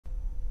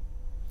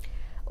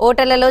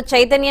ఓటర్లలో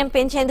చైతన్యం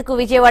పెంచేందుకు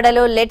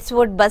విజయవాడలో లెట్స్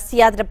ఓట్ బస్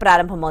యాత్ర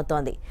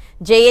ప్రారంభమవుతోంది.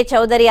 జేఏ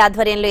చౌదరి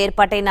ఆధ్వర్యంలో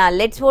ఏర్పాటైన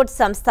లెట్స్ ఓట్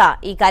సంస్థ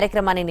ఈ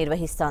కార్యక్రమాన్ని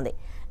నిర్వహిస్తోంది.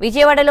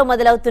 విజయవాడలో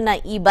మొదలవుతున్న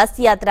ఈ బస్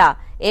యాత్ర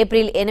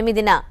ఏప్రిల్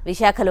 8న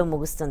విశాఖలో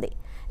ముగుస్తుంది.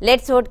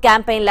 లెట్స్ ఓట్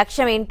క్యాంపెయిన్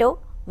లక్ష్యం ఏంటో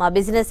మా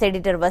బిజినెస్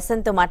ఎడిటర్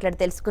వసంత్ తో మాట్లాడి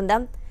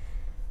తెలుసుకుందాం.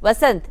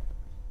 వసంత్,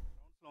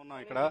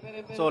 ఇక్కడ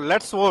సో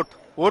లెట్స్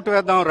ఓట్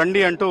వేద్దాం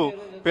రండి అంటూ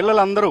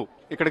పిల్లలందరూ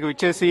ఇక్కడికి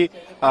విచ్చేసి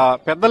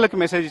పెద్దలకు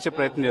మెసేజ్ ఇచ్చే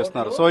ప్రయత్నం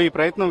చేస్తున్నారు. సో ఈ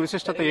ప్రయత్నం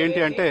విశిష్టత ఏంటి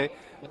అంటే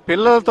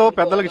పిల్లలతో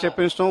పెద్దలకు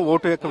చెప్పించడం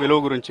ఓటు యొక్క విలువ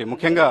గురించి.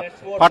 ముఖ్యంగా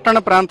పట్టణ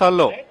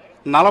ప్రాంతాల్లో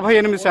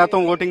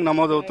 48% ఓటింగ్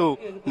నమోదవుతూ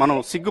మనం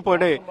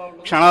సిగ్గుపడే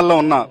క్షణాల్లో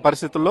ఉన్న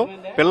పరిస్థితుల్లో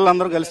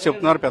పిల్లలందరూ కలిసి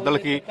చెప్తున్నారు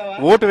పెద్దలకి,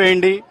 ఓటు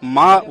వేయండి,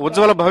 మా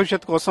ఉజ్వల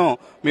భవిష్యత్తు కోసం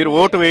మీరు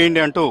ఓటు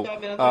వేయండి అంటూ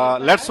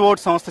లెట్స్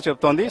ఓట్ సంస్థ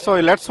చెప్తోంది. సో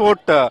ఈ లెట్స్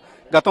ఓట్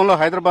గతంలో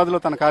హైదరాబాద్ లో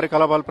తన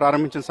కార్యకలాపాలు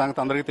ప్రారంభించిన సంగతి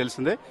అందరికీ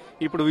తెలిసిందే.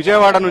 ఇప్పుడు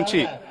విజయవాడ నుంచి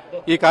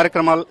ఈ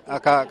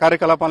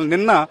కార్యకలాపాలు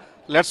నిన్న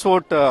let's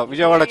vote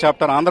Vijayawada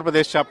chapter,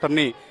 Andhra Pradesh chapter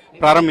ని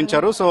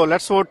ప్రారంభించారు. So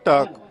let's vote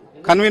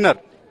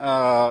convener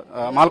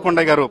Malkonda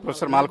గారు,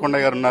 ప్రొఫెసర్ మాల్కొండ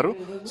గారు ఉన్నారు.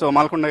 సో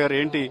మాల్కొండ గారు,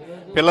 ఏంటి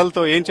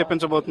పిల్లలతో ఏం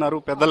చెప్పించబోతున్నారు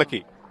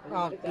పెద్దలకి?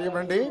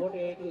 ఏమండి,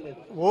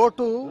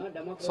 ఓటు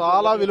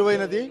చాలా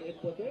విలువైనది.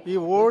 ఈ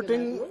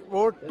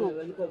ఓటు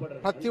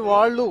ప్రతి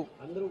వాళ్ళు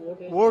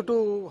ఓటు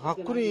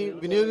హక్కుని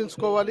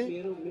వినియోగించుకోవాలి.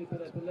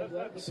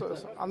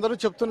 అందరూ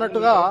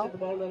చెప్తున్నట్టుగా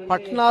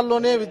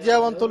పట్టణాల్లోనే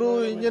విద్యావంతులు,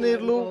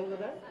 ఇంజనీర్లు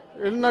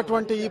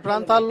వెళ్ళినటువంటి ఈ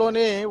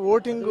ప్రాంతాల్లోనే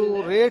ఓటింగ్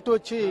రేట్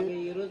వచ్చి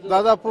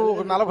దాదాపు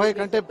 40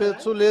 కంటే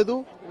పెచ్చు లేదు.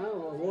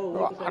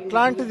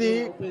 అట్లాంటిది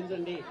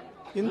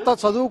ఇంత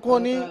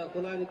చదువుకొని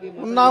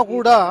ఉన్నా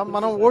కూడా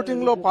మనం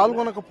ఓటింగ్ లో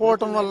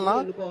పాల్గొనకపోవటం వలన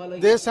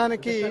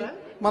దేశానికి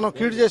మనం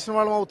కీడు చేసిన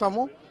వాళ్ళం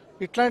అవుతాము.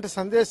 ఇట్లాంటి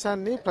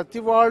సందేశాన్ని ప్రతి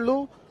వాళ్ళు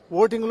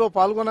ఓటింగ్ లో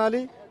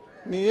పాల్గొనాలి.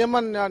 నియమ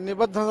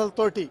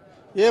నిబంధనలతోటి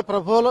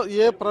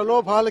ఏ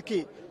ప్రలోభాలకి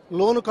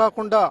లోను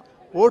కాకుండా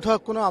ఓటు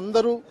హక్కును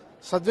అందరూ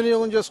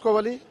సద్వినియోగం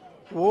చేసుకోవాలి.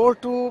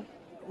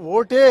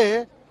 ఓటే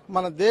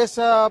మన దేశ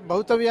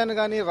భవితవ్యాన్ని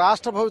కానీ,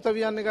 రాష్ట్ర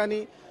భవితవ్యాన్ని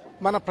కానీ,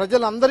 మన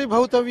ప్రజలందరి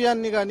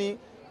భవితవ్యాన్ని కానీ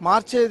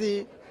మార్చేది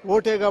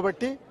ఓటే.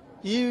 కాబట్టి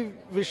ఈ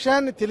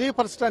విషయాన్ని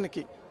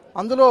తెలియపరచడానికి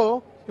అందులో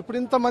ఇప్పుడు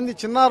ఇంతమంది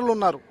చిన్నారులు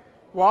ఉన్నారు.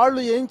 వాళ్ళు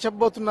ఏం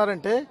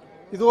చెప్పబోతున్నారంటే,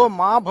 ఇదిగో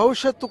మా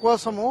భవిష్యత్తు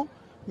కోసము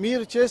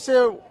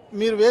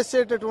మీరు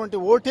వేసేటటువంటి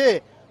ఓటే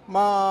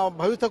మా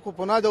భవితకు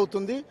పునాది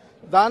అవుతుంది.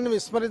 దాన్ని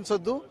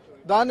విస్మరించొద్దు,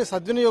 దాన్ని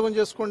సద్వినియోగం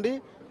చేసుకోండి.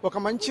 ఒక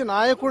మంచి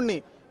నాయకుడిని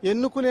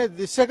ఎన్నుకునే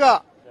దిశగా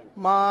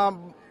మా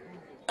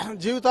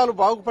జీవితాలు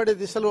బాగుపడే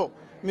దిశలో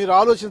మీరు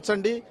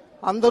ఆలోచించండి.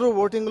 అందరూ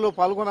ఓటింగ్లో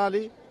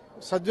పాల్గొనాలి,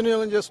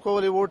 సద్వినియోగం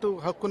చేసుకోవాలి ఓటు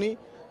హక్కుని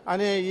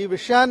అనే ఈ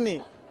విషయాన్ని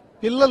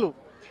పిల్లలు,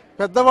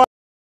 పెద్దవాళ్ళ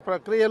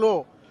ప్రక్రియలో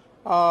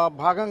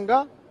భాగంగా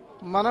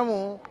మనము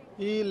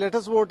ఈ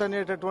లెటస్ ఓట్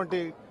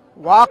అనేటటువంటి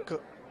వాక్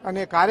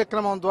అనే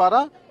కార్యక్రమం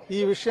ద్వారా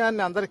ఈ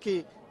విషయాన్ని అందరికీ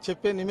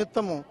చెప్పే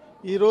నిమిత్తము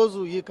ఈ రోజు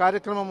ఈ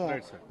కార్యక్రమము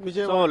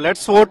విజయవాడ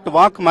లెట్స్ ఓట్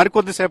వాక్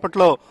మరికొద్ది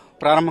సేపట్లో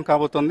ప్రారంభం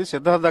కాబోతోంది.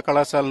 సిద్ధార్థ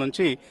కళాశాల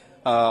నుంచి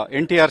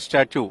ఎన్టీఆర్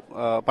స్టాచ్యూ,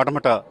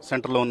 పటమట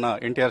సెంటర్ లో ఉన్న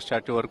ఎన్టీఆర్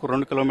స్టాచ్యూ వరకు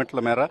 2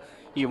 కిలోమీటర్ల మేర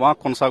ఈ వాక్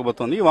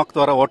కొనసాగబోతోంది. ఈ వాక్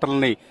ద్వారా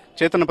ఓటర్లని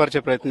చైతన్యపరిచే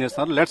ప్రయత్నం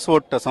చేస్తున్నారు లెట్స్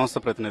ఓట్ సంస్థ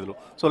ప్రతినిధులు.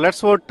 సో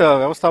లెట్స్ ఓట్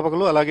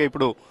వ్యవస్థాపకులు, అలాగే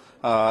ఇప్పుడు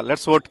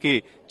లెట్స్ ఓట్ కి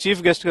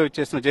చీఫ్ గెస్ట్ గా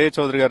ఇచ్చేసిన జేఏ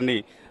చౌదరి గారిని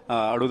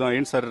అడుగుదాం.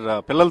 ఏంటి సార్,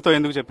 పిల్లలతో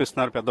ఎందుకు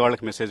చెప్పిస్తున్నారు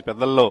పెద్దవాళ్ళకి మెసేజ్?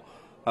 పెద్దల్లో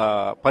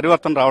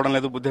పరివర్తన రావడం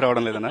లేదు, బుద్ధి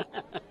రావడం లేదనా?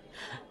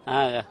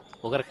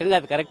 ఒక రకంగా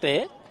అది కరెక్టే.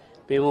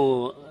 మేము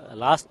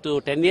లాస్ట్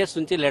 10 years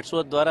నుంచి లెట్స్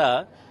ఓట్ ద్వారా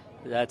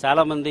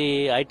చాలా మంది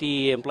ఐటీ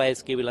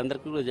ఎంప్లాయీస్కి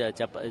వీళ్ళందరికీ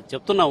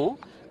చెప్తున్నాము.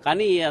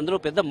 కానీ అందులో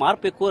పెద్ద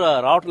మార్పు ఎక్కువ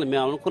రావట్లేదు,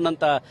 మేము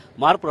అనుకున్నంత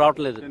మార్పు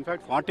రావట్లేదు.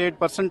 ఇన్ఫాక్ట్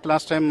 48%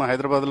 లాస్ట్ టైం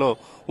హైదరాబాద్ లో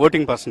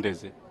ఓటింగ్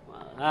పర్సంటేజ్.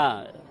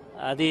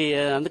 అది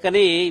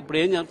అందుకని ఇప్పుడు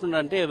ఏం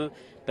చెప్తున్నారంటే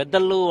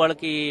పెద్దలు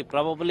వాళ్ళకి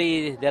probably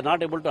they are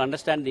not able to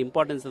understand the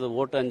importance of the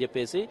vote అని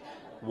చెప్పేసి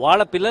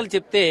వాళ్ళ పిల్లలు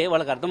చెప్తే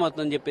వాళ్ళకి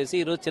అర్థమవుతుందని చెప్పేసి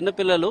ఈరోజు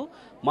చిన్నపిల్లలు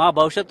మా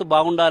భవిష్యత్తు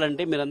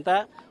బాగుండాలంటే మీరంతా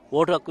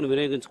ఓటు హక్కును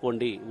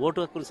వినియోగించుకోండి, ఓటు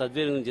హక్కును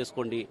సద్వినియోగం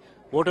చేసుకోండి,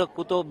 ఓటు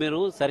హక్కుతో మీరు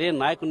సరైన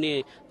నాయకుడిని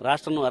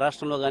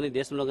రాష్ట్రంలో కానీ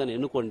దేశంలో కానీ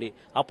ఎన్నుకోండి,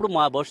 అప్పుడు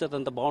మా భవిష్యత్తు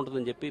అంతా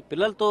బాగుంటుందని చెప్పి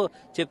పిల్లలతో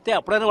చెప్తే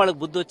అప్పుడైనా వాళ్ళకి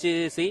బుద్ధి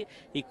వచ్చేసి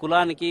ఈ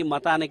కులానికి,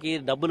 మతానికి,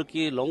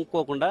 డబ్బులకి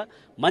లొంగుకోకుండా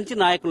మంచి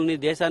నాయకుల్ని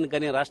దేశానికి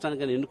కానీ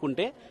రాష్ట్రానికి కానీ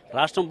ఎన్నుకుంటే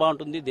రాష్ట్రం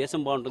బాగుంటుంది,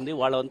 దేశం బాగుంటుంది,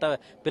 వాళ్ళంతా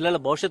పిల్లల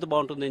భవిష్యత్తు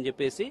బాగుంటుంది అని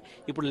చెప్పేసి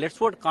ఇప్పుడు లెట్స్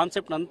ఓట్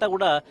కాన్సెప్ట్ అంతా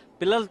కూడా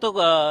పిల్లలతో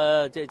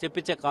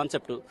చెప్పించే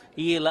కాన్సెప్ట్.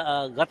 ఈ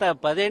గత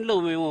 10 ఏళ్ళు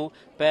మేము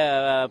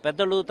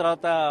పెద్దలు,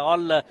 తర్వాత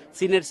ఆల్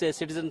సీనియర్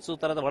సిటిజన్స్,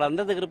 తర్వాత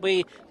వాళ్ళందరి దగ్గర పోయి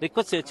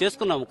రిక్వెస్ట్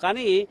చేసుకున్నాము.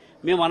 కానీ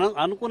మేము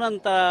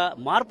అనుకున్నంత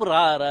మార్పు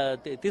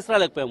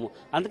తీసుకురాలేకపోయాము.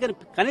 అందుకని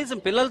కనీసం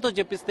పిల్లలతో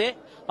చెప్పిస్తే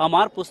ఆ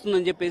మార్పు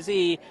వస్తుందని చెప్పేసి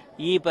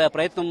ఈ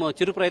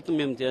చిరు ప్రయత్నం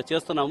మేము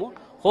చేస్తున్నాము.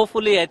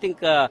 Hopefully I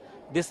think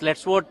this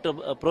let's vote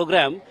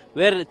programme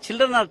where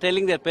children are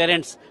telling their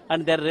parents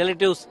and their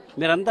relatives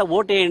మీరంతా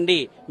ఓటేయండి,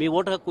 మీ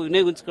ఓటు హక్కు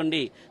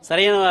వినియోగించుకోండి,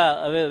 సరైన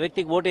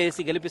వ్యక్తికి ఓటు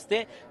వేసి గెలిపిస్తే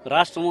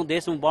రాష్ట్రము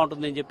దేశం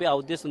బాగుంటుందని చెప్పి ఆ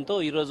ఉద్దేశంతో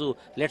ఈరోజు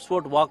లెట్స్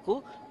ఓట్ వాక్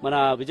మన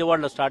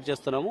విజయవాడలో స్టార్ట్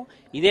చేస్తున్నాము.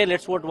 ఇదే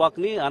లెట్స్ ఓట్ వాక్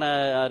ని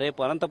రేపు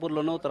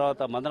అనంతపూర్లోను,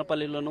 తర్వాత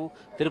మదనపల్లిలోను,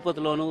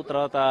 తిరుపతిలోను,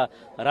 తర్వాత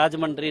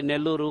రాజమండ్రి,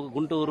 నెల్లూరు,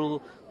 గుంటూరు,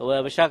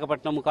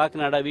 విశాఖపట్నం,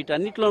 కాకినాడ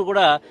వీటన్నిటిలో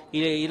కూడా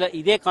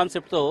ఇదే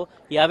కాన్సెప్ట్ తో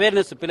ఈ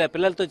అవేర్నెస్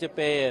పిల్లలతో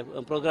చెప్పే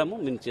ప్రోగ్రాము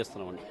మేము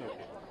చేస్తున్నామండి.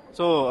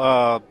 సో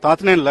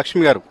తాతినేని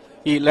లక్ష్మి గారు,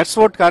 ఈ లెట్స్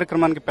ఓట్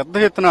కార్యక్రమానికి పెద్ద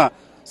ఎత్తున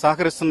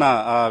సహకరిస్తున్న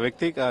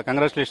వ్యక్తి,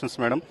 కంగ్రాచులేషన్స్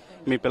మేడం.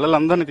 మీ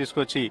పిల్లలందరినీ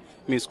తీసుకొచ్చి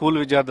మీ స్కూల్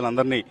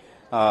విద్యార్థులందరినీ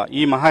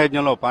ఈ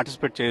మహాయజ్ఞంలో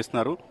పార్టిసిపేట్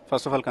చేస్తున్నారు.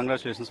 First of all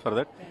congratulations for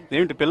that.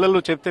 ఏంటి పిల్లలు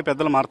చెప్తే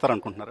పెద్దలు మారుతారు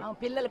అనుకుంటున్నారు?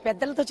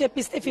 పెద్దలతో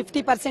చెప్పిస్తే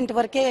 50%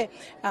 వరకే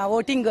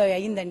ఓటింగ్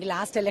అయ్యిందండి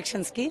లాస్ట్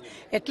ఎలక్షన్స్ కి.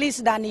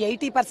 అట్లీస్ట్ దాన్ని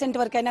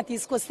 80% వరకైనా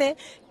తీసుకొస్తే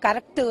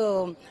కరెక్ట్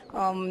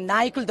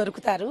నాయకులు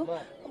దొరుకుతారు.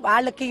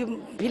 వాళ్ళకి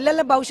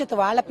పిల్లల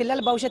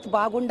భవిష్యత్తు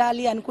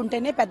బాగుండాలి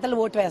అనుకుంటేనే పెద్దలు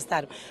ఓటు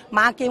వేస్తారు.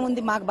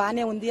 మాకేముంది, మాకు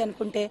బాగానే ఉంది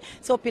అనుకుంటే,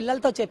 సో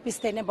పిల్లలతో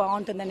చెప్పిస్తేనే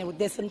బాగుంటుందనే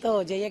ఉద్దేశంతో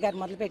జయ గారు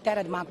మొదలు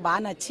పెట్టారు. అది మాకు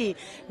బాగా నచ్చి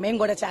మేము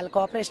కూడా చాలా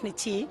కోఆపరేషన్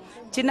ఇచ్చి,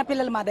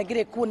 చిన్నపిల్లలు మా దగ్గర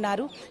ఎక్కువ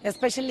ఉన్నారు.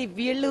 ఎస్పెషల్లీ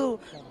వీళ్ళు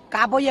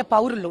కాబోయే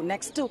పౌరులు.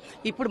 నెక్స్ట్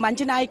ఇప్పుడు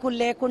మంచి నాయకులు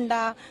లేకుండా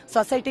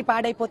సొసైటీ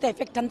పాడైపోతే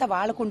ఎఫెక్ట్ అంతా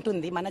వాళ్ళకు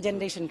ఉంటుంది, మన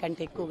జనరేషన్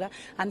కంటే ఎక్కువగా.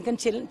 అందుకని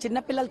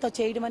చిన్నపిల్లలతో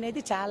చేయడం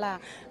అనేది చాలా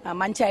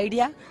మంచి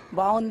ఐడియా,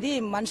 బాగుంది.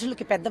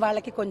 మనుషులకి,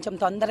 పెద్దవాళ్ళకి కొంచెం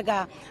తొందరగా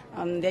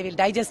దే విల్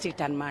డైజెస్ట్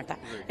ఇట్ అనమాట.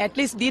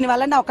 అట్లీస్ట్ దీని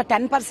వలన ఒక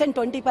 10%,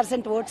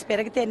 20% ఓట్స్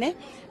పెరిగితేనే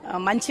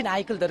మంచి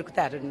నాయకులు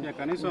దొరుకుతారు.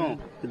 కనీసం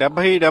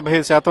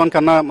 70-75%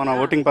 కన్నా మన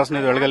ఓటింగ్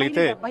పర్సెంటేజ్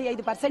వెళ్ళగలిగితే,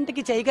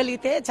 75%కి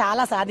చేయగలిగితే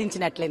చాలా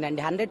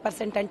సాధించినట్లేనండి.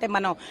 100% అంటే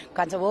మనం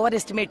కొంచెం ఓవర్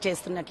ఎస్టిమేట్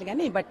చేస్తున్నట్లు.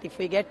 కానీ but if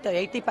you get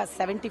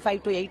 75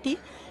 to 80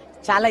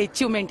 చాలా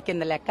అచీవ్మెంట్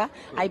కింద లెక్క.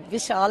 I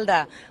wish all the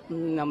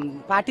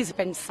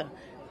participants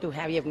to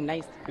have a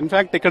nice.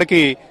 In fact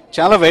ఇక్కడికి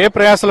చాలా వ్యయ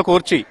ప్రయాసాలు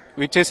కోర్చి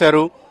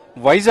విచ్చేశారు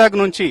వైజాగ్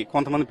నుంచి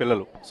కొంతమంది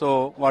పిల్లలు. సో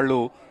వాళ్ళు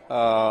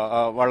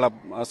వాళ్ళ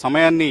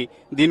సమయాన్ని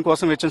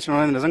దీనికోసం వెచ్చించడం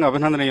అనేది నిజంగా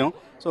అభినందనీయం.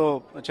 సో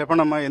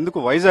చెప్పండి అమ్మా, ఎందుకు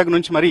వైజాగ్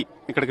నుంచి మరి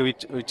ఇక్కడికి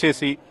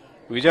విచ్చేసి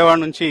విజయవాడ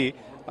నుంచి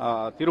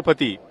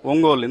తిరుపతి,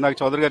 ఒంగోలు, ఇందాక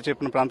చౌదరి గారు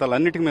చెప్పిన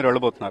ప్రాంతాలన్నిటికీ మీరు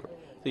వెళ్ళబోతున్నారు?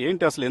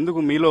 ఏంటి అసలు, ఎందుకు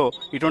మీలో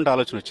ఇటువంటి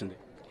ఆలోచన వచ్చింది?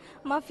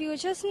 మా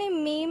ఫ్యూచర్స్ని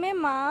మేమే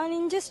మా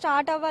నుంచి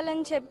స్టార్ట్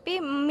అవ్వాలని చెప్పి,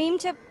 మేము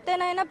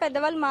చెప్తేనైనా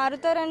పెద్దవాళ్ళు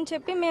మారుతారని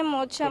చెప్పి మేము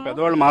వచ్చాము.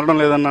 పెద్దవాళ్ళు మారడం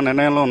లేదన్న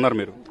నిర్ణయంలో ఉన్నారు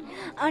మీరు?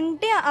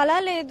 అంటే అలా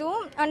లేదు.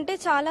 అంటే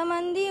చాలా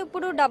మంది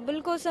ఇప్పుడు డబ్బుల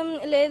కోసం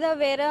లేదా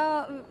వేరే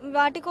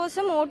వాటి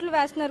కోసం ఓట్లు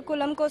వేస్తున్నారు,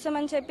 కులం కోసం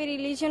అని చెప్పి,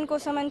 రిలీజియన్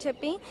కోసం అని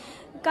చెప్పి.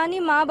 కానీ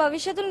మా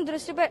భవిష్యత్తును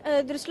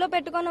దృష్టిలో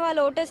పెట్టుకుని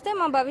వాళ్ళు ఓటేస్తే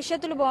మా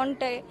భవిష్యత్తులు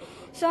బాగుంటాయి.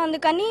 సో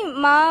అందుకని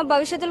మా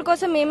భవిష్యత్తుల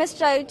కోసం మేమే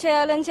స్ట్రైవ్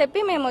చేయాలని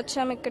చెప్పి మేము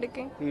వచ్చాము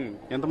ఇక్కడికి.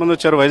 ఎంతమంది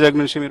వచ్చారు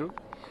వైజాగ్ నుంచి మీరు?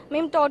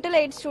 మేము టోటల్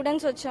 8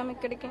 స్టూడెంట్స్ వచ్చాము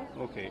ఇక్కడికి.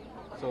 ఓకే.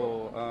 సో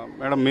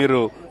మేడం, మీరు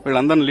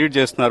వీళ్ళందరినీ లీడ్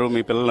చేస్తున్నారు,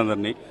 మీ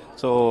పిల్లలందరినీ.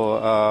 సో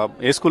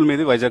ఏ స్కూల్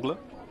మీది వైజాగ్లో?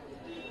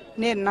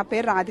 నా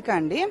పేరు రాధిక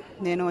అండి.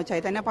 నేను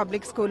చైతన్య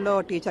పబ్లిక్ స్కూల్లో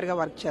టీచర్గా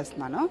వర్క్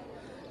చేస్తున్నాను.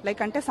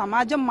 అంటే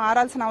సమాజం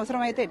మారాల్సిన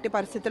అవసరం అయితే ఎట్టి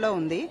పరిస్థితిలో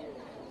ఉంది.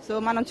 సో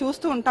మనం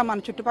చూస్తూ ఉంటాం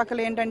మన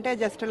చుట్టుపక్కల ఏంటంటే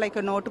జస్ట్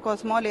నోటు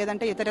కోసమో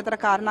లేదంటే ఇతర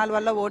కారణాల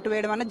వల్ల ఓటు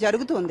వేయడం అనేది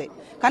జరుగుతుంది.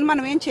 కానీ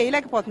మనం ఏం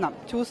చేయలేకపోతున్నాం,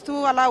 చూస్తూ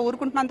అలా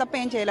ఊరుకుంటున్నాం తప్ప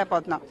ఏం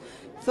చేయలేకపోతున్నాం.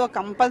 సో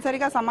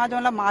కంపల్సరీగా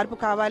సమాజంలో మార్పు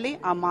కావాలి.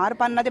 ఆ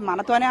మార్పు అన్నది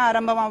మనతోనే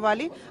ఆరంభం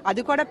అవ్వాలి.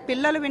 అది కూడా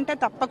పిల్లలు వింటే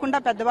తప్పకుండా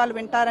పెద్దవాళ్ళు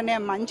వింటారనే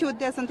మంచి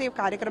ఉద్దేశంతో ఈ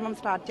కార్యక్రమం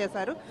స్టార్ట్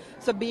చేశారు.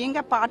 So being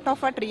a part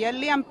of it,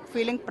 really I'm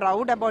feeling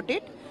proud about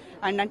it.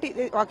 And అంటే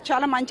ఒక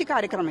చాలా మంచి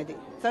కార్యక్రమం ఇది.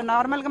 సో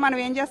నార్మల్గా మనం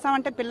ఏం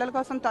చేస్తామంటే పిల్లల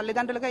కోసం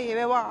తల్లిదండ్రులుగా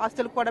ఏవేవో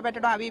ఆస్తులు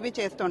కూడబెట్టడం అవి ఇవి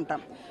చేస్తూ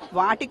ఉంటాం.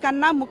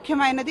 వాటికన్నా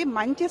ముఖ్యమైనది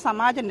మంచి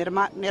సమాజ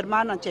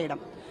నిర్మాణం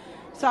చేయడం.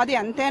 సో అది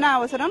ఎంతైనా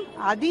అవసరం.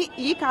 అది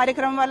ఈ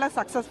కార్యక్రమం వల్ల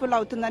సక్సెస్ఫుల్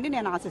అవుతుందని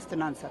నేను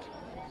ఆశిస్తున్నాను సార్.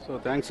 సో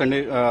థ్యాంక్స్ అండి.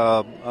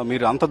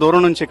 మీరు అంత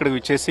దూరం నుంచి ఇక్కడికి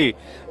వచ్చేసి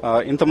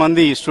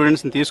ఇంతమంది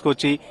స్టూడెంట్స్ని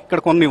తీసుకొచ్చి ఇక్కడ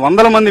కొన్ని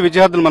వందల మంది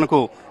విద్యార్థులు మనకు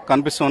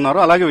కనిపిస్తూ ఉన్నారు.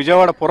 అలాగే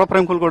విజయవాడ పుర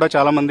ప్రముఖులు కూడా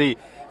చాలా మంది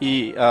ఈ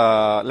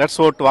లెట్స్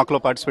ఓట్ వాక్ లో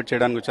పార్టిసిపేట్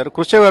చేయడానికి వచ్చారు.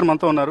 కృష్ణ గారు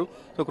మనతో ఉన్నారు.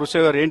 సో కృష్ణ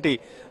గారు, ఏంటి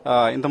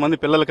ఇంతమంది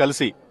పిల్లలు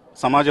కలిసి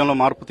సమాజంలో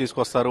మార్పు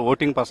తీసుకొస్తారు,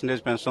 ఓటింగ్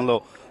పర్సంటేజ్ పెంచడంలో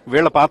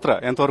వీళ్ళ పాత్ర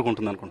ఎంతవరకు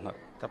ఉంటుంది అనుకుంటున్నారు?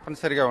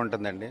 తప్పనిసరిగా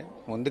ఉంటుందండి.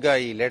 ముందుగా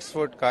ఈ లెట్స్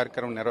ఓట్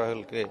కార్యక్రమం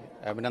నిర్వాహకులకి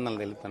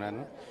అభినందనలు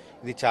తెలుపుతున్నాను.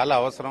 ఇది చాలా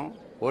అవసరం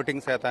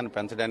ఓటింగ్ శాతాన్ని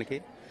పెంచడానికి.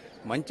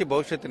 మంచి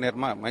భవిష్యత్తు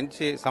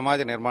మంచి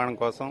సమాజ నిర్మాణం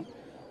కోసం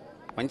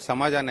మంచి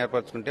సమాజాన్ని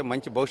ఏర్పరచుకుంటే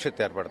మంచి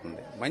భవిష్యత్తు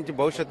ఏర్పడుతుంది. మంచి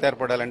భవిష్యత్తు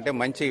ఏర్పడాలంటే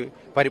మంచి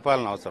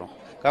పరిపాలన అవసరం.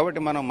 కాబట్టి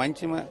మనం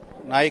మంచి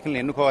నాయకులను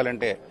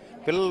ఎన్నుకోవాలంటే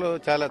పిల్లలు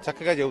చాలా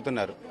చక్కగా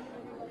చెబుతున్నారు.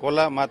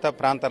 కుల మత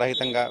ప్రాంత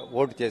రహితంగా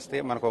ఓటు చేస్తే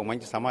మనకు ఒక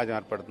మంచి సమాజం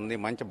ఏర్పడుతుంది,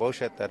 మంచి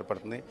భవిష్యత్తు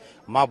ఏర్పడుతుంది.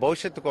 మా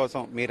భవిష్యత్తు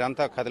కోసం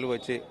మీరంతా కథలు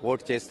వచ్చి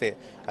ఓటు చేస్తే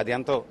అది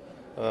ఎంతో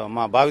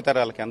మా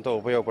భావితరాలకు ఎంతో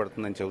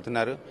ఉపయోగపడుతుందని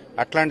చెబుతున్నారు.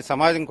 అట్లాంటి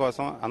సమాజం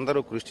కోసం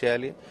అందరూ కృషి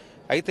చేయాలి.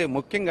 అయితే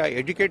ముఖ్యంగా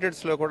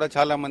ఎడ్యుకేటెడ్స్లో కూడా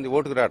చాలామంది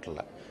ఓటుకు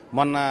రావట్లా.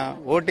 మొన్న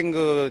ఓటింగ్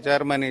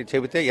చేరమని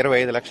చెబితే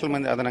 25 లక్షల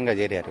మంది అదనంగా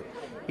చేరారు.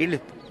 వీళ్ళు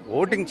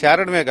ఓటింగ్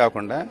చేరడమే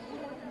కాకుండా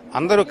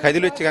అందరూ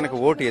కదిలొచ్చి కనుక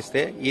ఓటు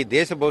వేస్తే ఈ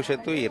దేశ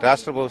భవిష్యత్తు, ఈ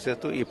రాష్ట్ర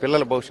భవిష్యత్తు, ఈ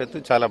పిల్లల భవిష్యత్తు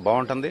చాలా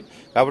బాగుంటుంది.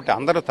 కాబట్టి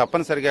అందరూ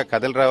తప్పనిసరిగా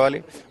కదిలి రావాలి.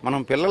 మనం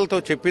పిల్లలతో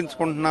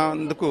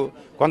చెప్పించుకుంటున్నందుకు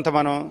కొంత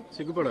మనం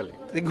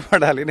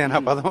సిగ్గుపడాలి. నేను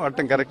ఆ పదం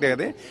వాడటం కరెక్టే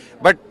అది.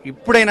 బట్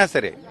ఇప్పుడైనా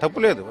సరే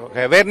తప్పులేదు. ఒక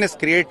అవేర్నెస్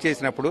క్రియేట్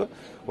చేసినప్పుడు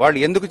వాళ్ళు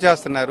ఎందుకు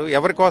చేస్తున్నారు,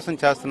 ఎవరి కోసం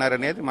చేస్తున్నారు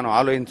అనేది మనం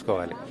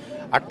ఆలోచించుకోవాలి.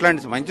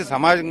 అట్లాంటి మంచి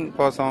సమాజం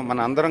కోసం మన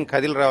అందరం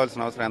కదిలి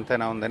రావాల్సిన అవసరం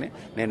ఎంతైనా ఉందని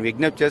నేను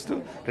విజ్ఞప్తి చేస్తూ,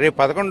 రేపు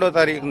 11వ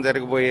తారీఖున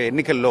జరగబోయే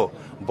ఎన్నికల్లో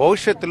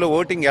భవిష్యత్తులో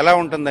ఓటింగ్ ఎలా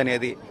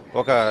ఉంటుందనేది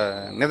ఒక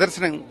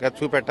నిదర్శనంగా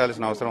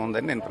చూపెట్టాల్సిన అవసరం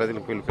ఉందని నేను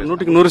ప్రజలకు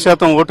పిలుపునిస్తున్నాను.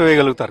 100% ఓటు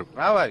వేయగలుగుతారు.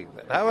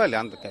 రావాలి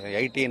అంత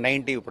 80,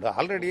 90 ఇప్పుడు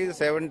ఆల్రెడీ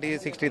 70,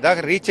 60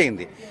 దాకా రీచ్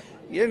అయింది.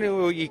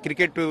 ఈ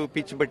క్రికెట్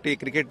పిచ్ బట్టి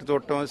క్రికెట్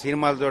చూడటం,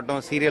 సినిమాలు చూడటం,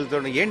 సీరియల్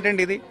చూడటం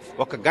ఏంటండి ఇది?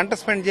 ఒక గంట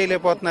స్పెండ్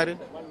చేయలేకపోతున్నారు.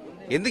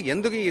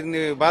 ఎందుకు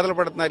ఇన్ని బాధలు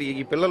పడుతున్నారు?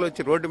 ఈ పిల్లలు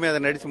వచ్చి రోడ్డు మీద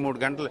నడిచి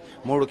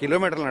 3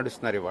 కిలోమీటర్లు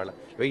నడుస్తున్నారు. ఇవాళ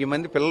 1000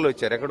 మంది పిల్లలు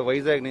వచ్చారు. ఎక్కడ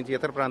వైజాగ్ నుంచి,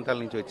 ఇతర ప్రాంతాల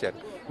నుంచి వచ్చారు.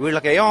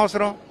 వీళ్ళకి ఏం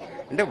అవసరం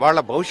అంటే వాళ్ళ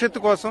భవిష్యత్తు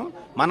కోసం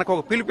మనకు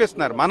ఒక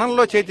పిలిపిస్తున్నారు,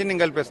 మనల్లో చైతన్యం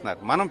కల్పిస్తున్నారు.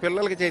 మనం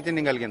పిల్లలకి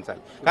చైతన్యం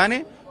కలిగించాలి. కానీ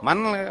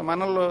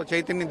మనల్లో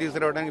చైతన్యం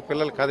తీసుకురావడానికి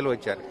పిల్లలు కథలు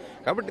వచ్చారు.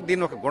 కాబట్టి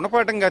దీన్ని ఒక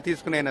గుణపాఠంగా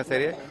తీసుకునైనా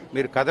సరే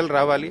మీరు కథలు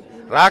రావాలి.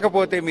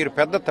 రాకపోతే మీరు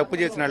పెద్ద తప్పు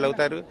చేసిన వాళ్ళు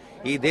అవుతారు.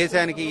 ఈ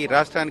దేశానికి, ఈ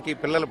రాష్ట్రానికి,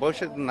 పిల్లల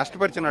భవిష్యత్తు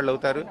నష్టపరిచిన వాళ్ళు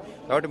అవుతారు.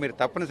 కాబట్టి మీరు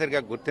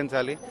తప్పనిసరిగా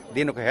గుర్తించాలి.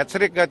 దీన్ని ఒక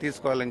హెచ్చరికగా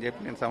తీసుకోవాలని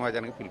చెప్పి నేను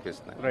సమాజానికి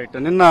పిలిపిస్తున్నాను. రైట్.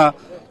 నిన్న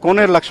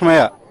కోనేరు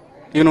లక్ష్మయ్య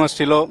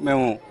యూనివర్సిటీలో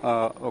మేము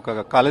ఒక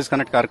కాలేజ్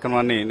కనెక్ట్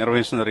కార్యక్రమాన్ని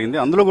నిర్వహించడం జరిగింది.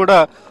 అందులో కూడా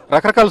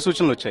రకరకాల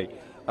సూచనలు వచ్చాయి.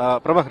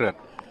 ప్రభాకర్ గారు,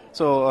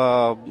 సో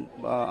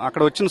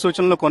అక్కడ వచ్చిన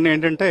సూచనలు కొన్ని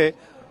ఏంటంటే,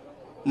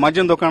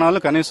 మద్యం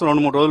దుకాణాలు కనీసం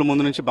 2-3 రోజుల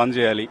ముందు నుంచి బంద్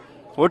చేయాలి,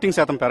 ఓటింగ్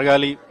శాతం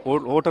పెరగాలి,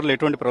 ఓటర్లు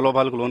ఎటువంటి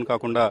ప్రలోభాలకు లోను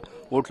కాకుండా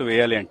ఓట్లు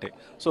వేయాలి అంటే,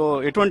 సో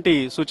ఎటువంటి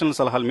సూచనల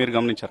సలహాలు మీరు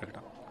గమనించారు అక్కడ?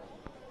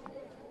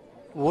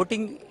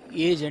 ఓటింగ్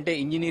ఏజ్ అంటే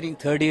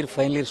engineering 3rd year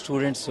final year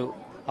students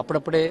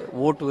అప్పుడప్పుడే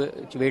ఓటు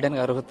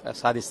వేయడానికి అర్హత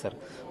సాధిస్తారు.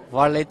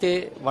 వాళ్ళైతే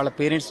వాళ్ళ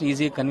పేరెంట్స్ని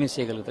ఈజీగా కన్విన్స్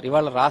చేయగలుగుతారు.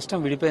 ఇవాళ రాష్ట్రం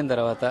విడిపోయిన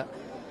తర్వాత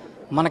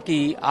మనకి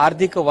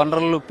ఆర్థిక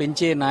వనరులు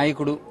పెంచే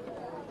నాయకుడు,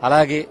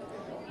 అలాగే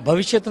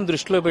భవిష్యత్తును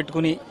దృష్టిలో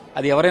పెట్టుకుని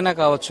అది ఎవరైనా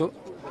కావచ్చు,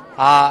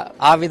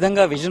 ఆ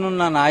విధంగా విజన్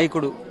ఉన్న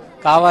నాయకుడు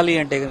కావాలి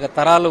అంటే కనుక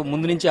తరాలు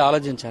ముందు నుంచి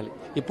ఆలోచించాలి.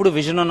 ఇప్పుడు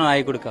విజన్ ఉన్న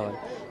నాయకుడు కావాలి.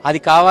 అది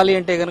కావాలి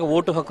అంటే కనుక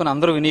ఓటు హక్కును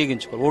అందరూ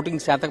వినియోగించుకోవాలి,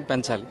 ఓటింగ్ శాతం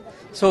పెంచాలి.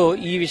 సో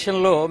ఈ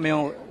విషయంలో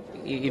మేము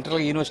ఇంటర్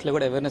యూనివర్సిటీలో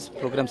కూడా అవేర్నెస్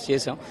ప్రోగ్రామ్స్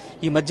చేసాం.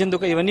 ఈ మధ్య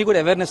ఇవన్నీ కూడా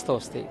అవేర్నెస్తో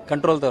వస్తాయి,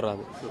 కంట్రోల్తో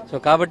రాదు. సో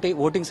కాబట్టి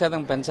ఓటింగ్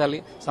శాతం పెంచాలి,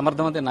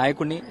 సమర్థవంతమైన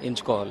నాయకుడిని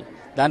ఎంచుకోవాలి.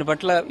 దాని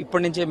పట్ల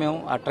ఇప్పటి నుంచే మేము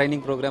ఆ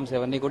ట్రైనింగ్ ప్రోగ్రామ్స్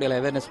అవన్నీ కూడా ఇలా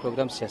అవేర్నెస్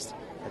ప్రోగ్రామ్స్ చేస్తాం.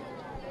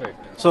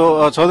 సో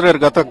చౌదరి గారు,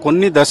 గత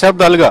కొన్ని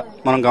దశాబ్దాలుగా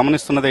మనం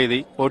గమనిస్తున్నదే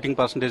ఇది, ఓటింగ్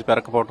పర్సంటేజ్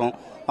పెరగకపోవడం,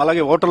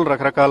 అలాగే ఓటర్లు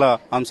రకరకాల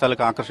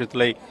అంశాలకు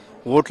ఆకర్షితులై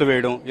ఓట్లు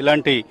వేయడం,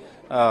 ఇలాంటి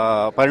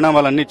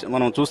పరిణామాలన్నీ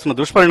మనం చూస్తున్న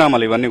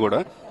దుష్పరిణామాలు ఇవన్నీ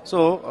కూడా. సో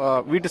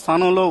వీటి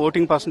స్థానంలో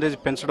ఓటింగ్ పర్సంటేజ్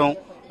పెంచడం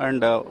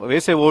అండ్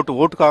వేసే ఓటు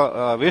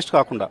వేస్ట్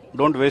కాకుండా,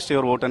 డోంట్ వేస్ట్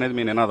యువర్ ఓట్ అనేది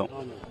మీ నినాదం.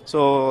 సో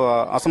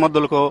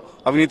అసమర్థులకో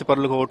అవినీతి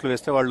పరులకు ఓట్లు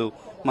వేస్తే వాళ్ళు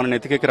మన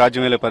నెత్తికెక్కి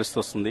రాజ్యం వెళ్ళే పరిస్థితి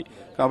వస్తుంది.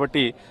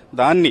 కాబట్టి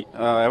దాన్ని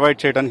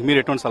అవాయిడ్ చేయడానికి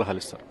మీరు ఎటువంటి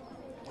సలహాలు ఇస్తారు?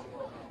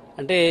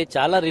 అంటే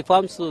చాలా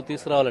రిఫార్మ్స్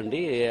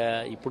తీసుకురావాలండి.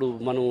 ఇప్పుడు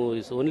మనం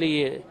ఓన్లీ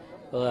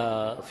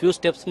ఫ్యూ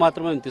స్టెప్స్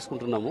మాత్రమే మేము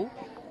తీసుకుంటున్నాము.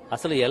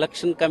 అసలు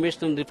ఎలక్షన్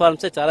కమిషన్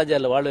రిఫార్మ్సే చాలా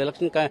చేయాలి. వాళ్ళు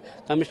ఎలక్షన్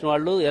కమిషన్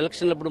వాళ్ళు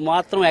ఎలక్షన్లప్పుడు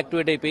మాత్రం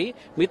యాక్టివేట్ అయిపోయి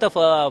మిగతా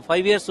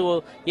 5 years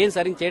ఏం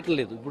సరిగ్గా చేయటం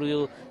లేదు. ఇప్పుడు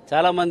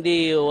చాలా మంది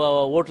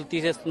ఓట్లు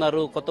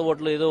తీసేస్తున్నారు, కొత్త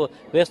ఓట్లు ఏదో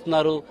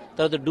వేస్తున్నారు,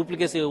 తర్వాత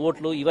డూప్లికేట్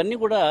ఓట్లు, ఇవన్నీ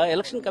కూడా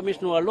ఎలక్షన్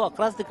కమిషన్ వాళ్ళు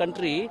అక్రాస్ ది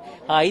కంట్రీ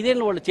ఆ 5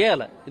 ఏళ్ళు వాళ్ళు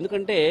చేయాలి.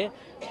 ఎందుకంటే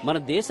మన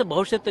దేశ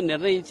భవిష్యత్తు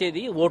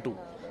నిర్ణయించేది ఓటు.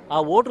 ఆ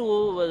ఓటు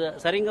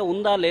సరిగ్గా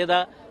ఉందా లేదా,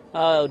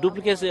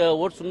 డూప్లికేట్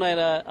ఓట్స్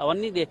ఉన్నాయా,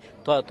 అవన్నీ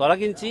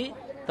తొలగించి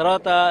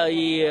తర్వాత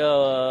ఈ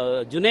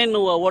జునైన్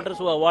ఓటర్స్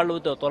వాళ్ళు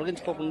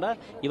తొలగించుకోకుండా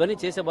ఇవన్నీ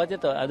చేసే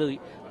బాధ్యత అది.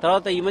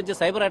 తర్వాత ఈ మధ్య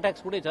సైబర్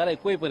అటాక్స్ కూడా చాలా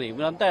ఎక్కువైపోయినాయి.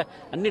 మీరంతా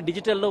అన్ని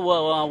డిజిటల్లో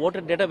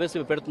ఓటర్ డేటాబేస్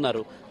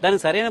పెడుతున్నారు,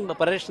 దానికి సరైన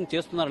పరిరక్షణ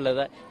చేస్తున్నారు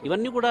లేదా,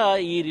 ఇవన్నీ కూడా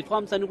ఈ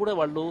రిఫార్మ్స్ అన్ని కూడా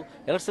వాళ్ళు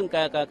ఎలక్షన్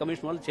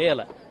కమిషన్ వాళ్ళు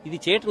చేయాలి. ఇది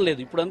చేయటం లేదు.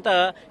 ఇప్పుడంతా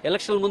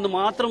ఎలక్షన్ ముందు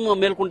మాత్రం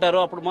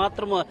మేల్కుంటారు, అప్పుడు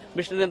మాత్రం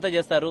మిషన్ ఎంత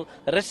చేస్తారు,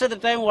 రెస్ట్ ఆఫ్ ద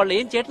టైం వాళ్ళు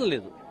ఏం చేయటం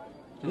లేదు.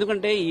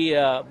 ఎందుకంటే ఈ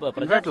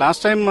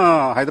లాస్ట్ టైం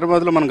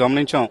హైదరాబాద్ లో మనం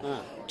గమనించాం,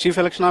 చీఫ్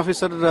ఎలక్షన్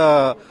ఆఫీసర్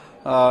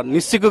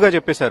నిస్సిగ్గుగా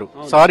చెప్పేశారు,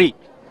 సారీ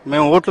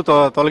మేము ఓట్లు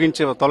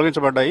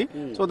తొలగించబడ్డాయి,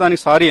 సో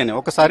దానికి సారీ అని.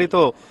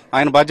 ఒకసారితో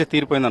ఆయన బాధ్యత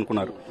తీరిపోయింది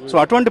అనుకున్నారు. సో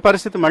అటువంటి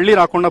పరిస్థితి మళ్లీ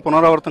రాకుండా,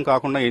 పునరావృతం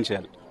కాకుండా ఏం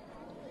చేయాలి?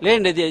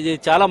 లేదండి, ఇది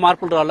చాలా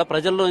మార్పులు రావాల.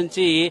 ప్రజల్లో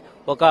నుంచి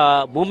ఒక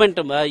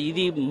మూమెంట్,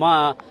 ఇది మా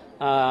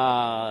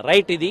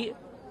రైట్, ఇది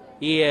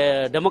ఈ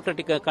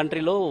డెమోక్రటిక్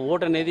కంట్రీలో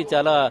ఓట్ అనేది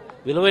చాలా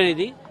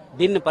విలువైనది,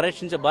 దీన్ని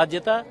పరీక్షించే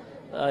బాధ్యత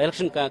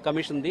ఎలక్షన్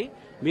కమిషన్ది.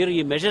 మీరు ఈ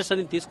మెజర్స్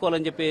అన్ని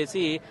తీసుకోవాలని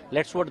చెప్పేసి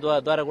లెట్స్ ఓట్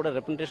ద్వారా కూడా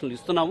రిప్రజెంటేషన్లు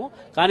ఇస్తున్నాము.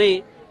 కానీ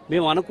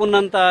మేము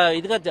అనుకున్నంత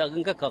ఇదిగా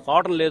ఇంకా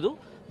కావడం లేదు.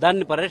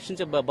 దాన్ని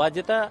పరిరక్షించే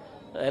బాధ్యత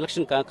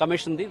ఎలక్షన్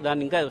కమిషన్ది,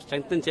 దాన్ని ఇంకా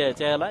స్ట్రెంగ్తన్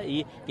చేయాలా.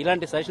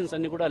 ఇలాంటి సజెషన్స్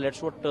అన్ని కూడా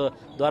లెట్స్ ఓట్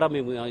ద్వారా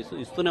మేము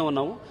ఇస్తూనే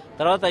ఉన్నాము.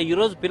 తర్వాత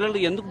ఈరోజు పిల్లలు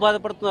ఎందుకు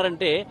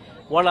బాధపడుతున్నారంటే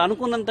వాళ్ళు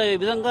అనుకున్నంత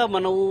విధంగా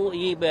మనం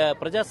ఈ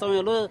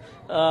ప్రజాస్వామ్యంలో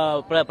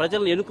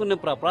ప్రజలను ఎన్నుకునే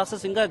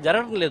ప్రాసెస్ ఇంకా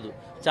జరగడం లేదు.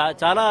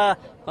 చాలా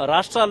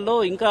రాష్ట్రాల్లో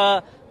ఇంకా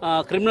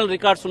క్రిమినల్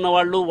రికార్డ్స్ ఉన్న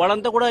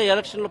వాళ్ళంతా కూడా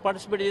ఎలక్షన్లో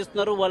పార్టిసిపేట్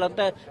చేస్తున్నారు,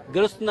 వాళ్ళంతా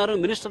గెలుస్తున్నారు,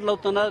 మినిస్టర్లు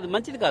అవుతున్నారు. అది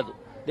మంచిది కాదు,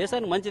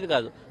 దేశానికి మంచిది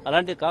కాదు.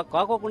 అలాంటిది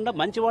కాకోకుండా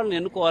మంచి వాళ్ళని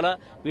ఎన్నుకోవాలా.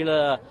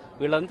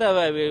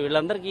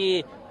 వీళ్ళందరికీ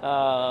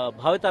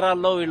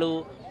భావితరాల్లో వీళ్ళు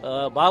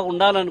బాగా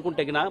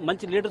ఉండాలనుకుంటే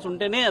మంచి లీడర్స్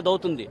ఉంటేనే అది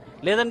అవుతుంది.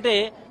 లేదంటే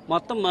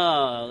మొత్తం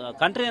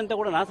కంట్రీ అంతా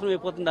కూడా నాశనం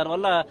అయిపోతుంది.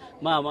 దానివల్ల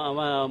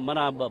మన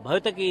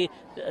భవితకి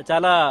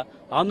చాలా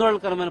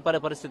ఆందోళనకరమైన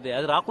పరిస్థితి.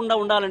 అది రాకుండా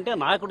ఉండాలంటే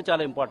నాయకుడు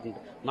చాలా ఇంపార్టెంట్.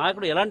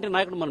 నాయకుడు ఎలాంటి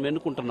నాయకుడు మనం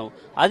ఎన్నుకుంటున్నాం,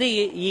 అది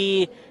ఈ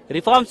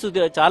రిఫార్మ్స్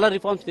చాలా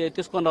రిఫార్మ్స్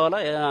తీసుకొని రావాలా.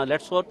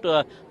 లెట్స్ ఓట్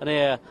అనే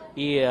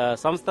ఈ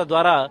సంస్థ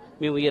ద్వారా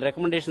మేము ఈ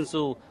రికమెండేషన్స్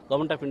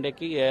గవర్నమెంట్ ఆఫ్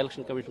ఇండియాకి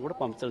ఎలక్షన్ కమిషన్ కూడా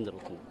పంపించడం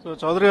జరుగుతుంది. సో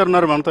చౌదరి గారు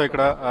ఉన్నారు మనతో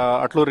ఇక్కడ,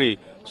 అట్లూరి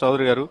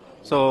చౌదరి గారు.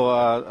 సో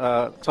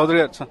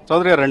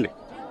చౌదరి గారు రండి.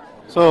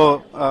 సో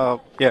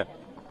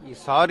ఈ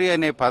సారీ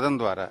అనే పదం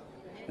ద్వారా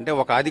అంటే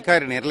ఒక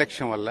అధికారి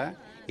నిర్లక్ష్యం వల్ల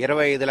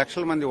 25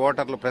 లక్షల మంది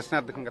ఓటర్లు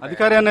ప్రశ్నార్థకంగా,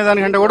 అధికారి అనే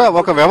దానికంటే కూడా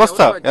ఒక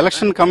వ్యవస్థ,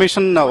 ఎలక్షన్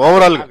కమిషన్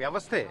ఓవరాల్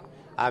వ్యవస్థే,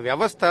 ఆ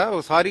వ్యవస్థ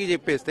సారీ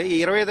చెప్పేస్తే ఈ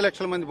 25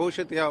 లక్షల మంది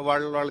భవిష్యత్తు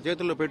వాళ్ళ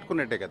చేతుల్లో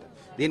పెట్టుకున్నట్టే కదా.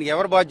 దీనికి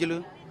ఎవరు బాధ్యులు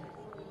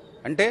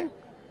అంటే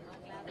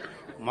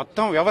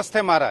మొత్తం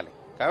వ్యవస్థే మారాలి.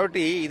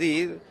 కాబట్టి ఇది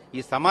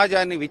ఈ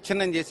సమాజాన్ని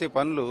విచ్ఛిన్నం చేసే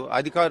పనులు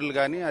అధికారులు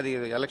కానీ, అది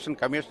ఎలక్షన్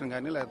కమిషన్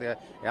కానీ, లేకపోతే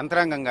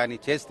యంత్రాంగం కానీ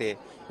చేస్తే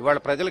ఇవాళ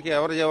ప్రజలకి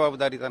ఎవరు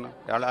జవాబుదారీతనం?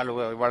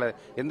 వాళ్ళ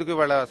ఎందుకు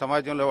ఇవాళ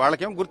సమాజంలో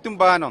వాళ్ళకేం గుర్తింపు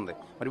బాగానే ఉంది,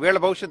 మరి వీళ్ళ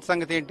భవిష్యత్తు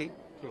సంగతి ఏంటి?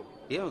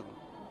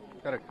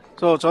 కరెక్ట్.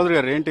 సో చౌదరి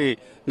గారు, ఏంటి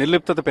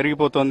నిర్లిప్తత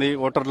పెరిగిపోతుంది,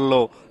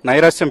 ఓటర్లలో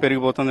నైరాశ్యం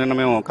పెరిగిపోతుంది. నిన్న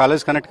మేము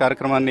కాలేజ్ కనెక్ట్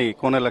కార్యక్రమాన్ని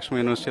కోనేరు లక్ష్మీ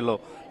యూనివర్సిటీలో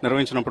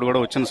నిర్వహించినప్పుడు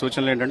కూడా వచ్చిన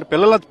సూచనలు ఏంటంటే,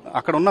 పిల్లలు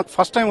అక్కడ ఉన్న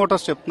ఫస్ట్ టైం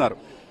ఓటర్స్ చెప్తున్నారు,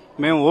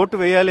 మేము ఓటు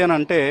వేయాలి అని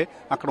అంటే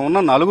అక్కడ ఉన్న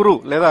 4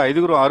 లేదా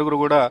 5 6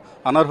 కూడా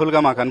అనర్హులుగా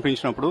మాకు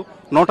అనిపించినప్పుడు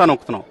నోటా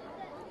నొక్కుతున్నాం,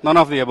 నన్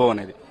ఆఫ్ ది అబవ్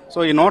అనేది. సో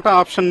ఈ నోటా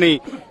ఆప్షన్ని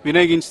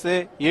వినియోగిస్తే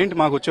ఏంటి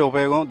మాకు వచ్చే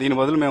ఉపయోగం? దీని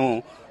బదులు మేము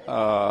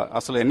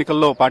అసలు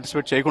ఎన్నికల్లో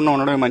పార్టిసిపేట్ చేయకుండా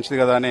ఉండడమే మంచిది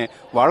కదా అనే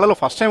వాళ్ళలో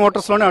ఫస్ట్ టైం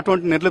ఓటర్స్లోనే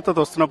అటువంటి నిర్లిప్తత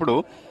వస్తున్నప్పుడు,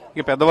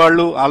 ఇక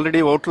పెద్దవాళ్ళు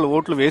ఆల్రెడీ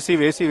ఓట్లు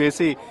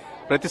వేసి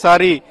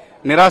ప్రతిసారి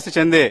నిరాశ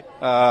చెందే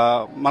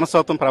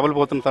మనస్తత్వం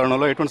ప్రబలిపోతున్న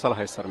తరుణంలో ఎటువంటి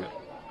సలహా ఇస్తారు మీరు?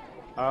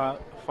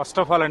 ఫస్ట్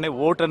ఆఫ్ ఆల్ అండి,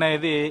 ఓట్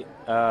అనేది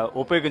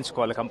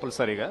ఉపయోగించుకోవాలి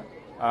కంపల్సరీగా.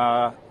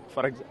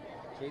 ఫర్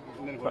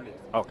ఎగ్జాంపుల్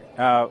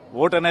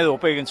ఓట్ అనేది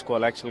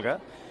ఉపయోగించుకోవాలి యాక్చువల్గా.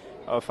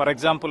 ఫర్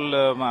ఎగ్జాంపుల్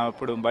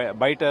ఇప్పుడు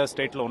బయట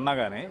స్టేట్లో ఉన్నా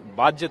కానీ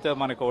బాధ్యత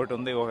మనకు ఒకటి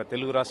ఉంది. ఒక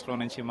తెలుగు రాష్ట్రం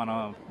నుంచి మనం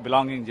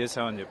బిలాంగింగ్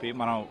చేసామని చెప్పి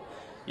మనం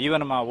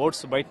ఈవెన్ మా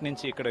ఓట్స్ బయట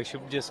నుంచి ఇక్కడ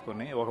షిఫ్ట్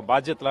చేసుకుని ఒక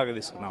బాధ్యత లాగా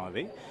తీసుకున్నాం.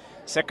 అది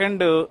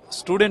second,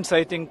 students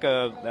I think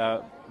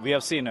we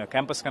have seen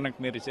campus connect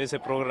మీరు చేసే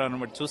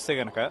ప్రోగ్రామ్ బట్టి చూస్తే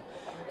కనుక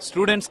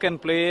students can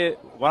play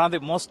one of the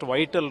most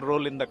vital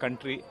role in the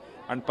country,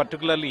 and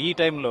particularly e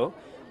time lo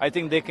I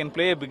think they can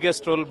play a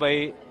biggest role by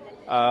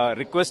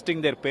requesting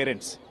their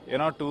parents,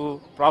 to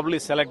probably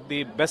select the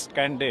best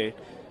candidate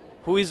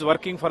who is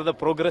working for the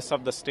progress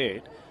of the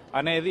state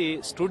అనేది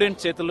student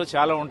చేతుల్లో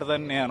చాలా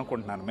ఉంటుందని నేను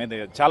అనుకుంటున్నాను. మీద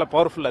చాలా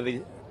powerful, అది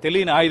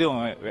తెలియని ఆయుధం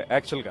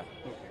యాక్చువల్గా.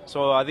 సో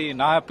అది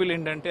నా అప్పీల్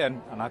ఏంటంటే,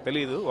 నాకు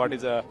తెలియదు what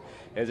is the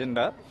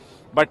agenda,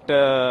 but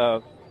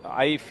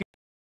I feel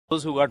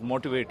those who got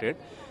motivated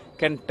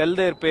can tell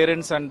their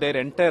parents and their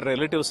entire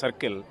relative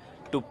circle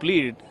to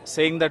plead,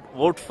 saying that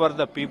vote for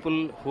the people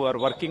who are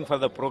working for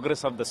the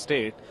progress of the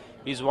state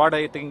is what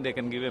I think they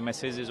can give a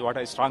message, is what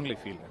I strongly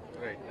feel.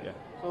 Right. Yeah.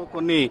 So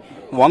కొన్ని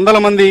వందల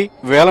మంది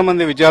వేల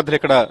మంది విద్యార్థులు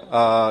ఇక్కడ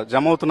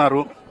జమ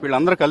అవుతున్నారు.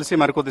 వీళ్ళందరూ కలిసి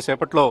మరికొద్ది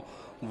సేపట్లో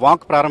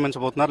వాక్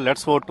ప్రారంభించబోతున్నారు,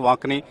 లెట్స్ ఓట్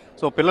వాక్ ని.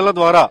 సో పిల్లల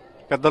ద్వారా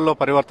పెద్దల్లో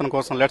పరివర్తన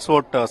కోసం లెట్స్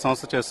ఓట్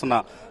సంస్థ చేస్తున్న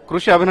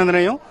కృషి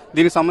అభినందనీయం.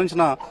 దీనికి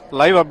సంబంధించిన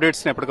లైవ్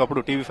అప్డేట్స్ ని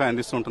ఎప్పటికప్పుడు TV5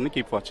 అందిస్తుంటుంది.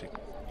 Keep watching.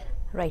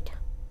 Right.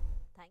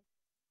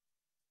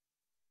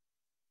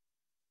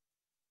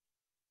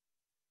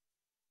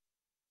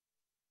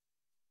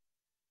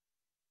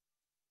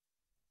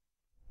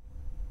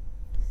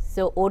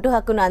 So vote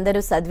హక్కును అందరూ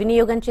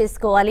సద్వినియోగం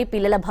చేసుకోవాలి.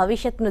 పిల్లల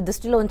భవిష్యత్తును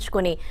దృష్టిలో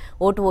ఉంచుకొని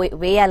ఓటు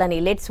వేయాలని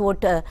లెట్స్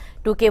ఓట్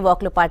 2K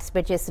వాక్ లో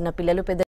పార్టిసిపేట్ చేస్తున్న పిల్లలు, పెద్ద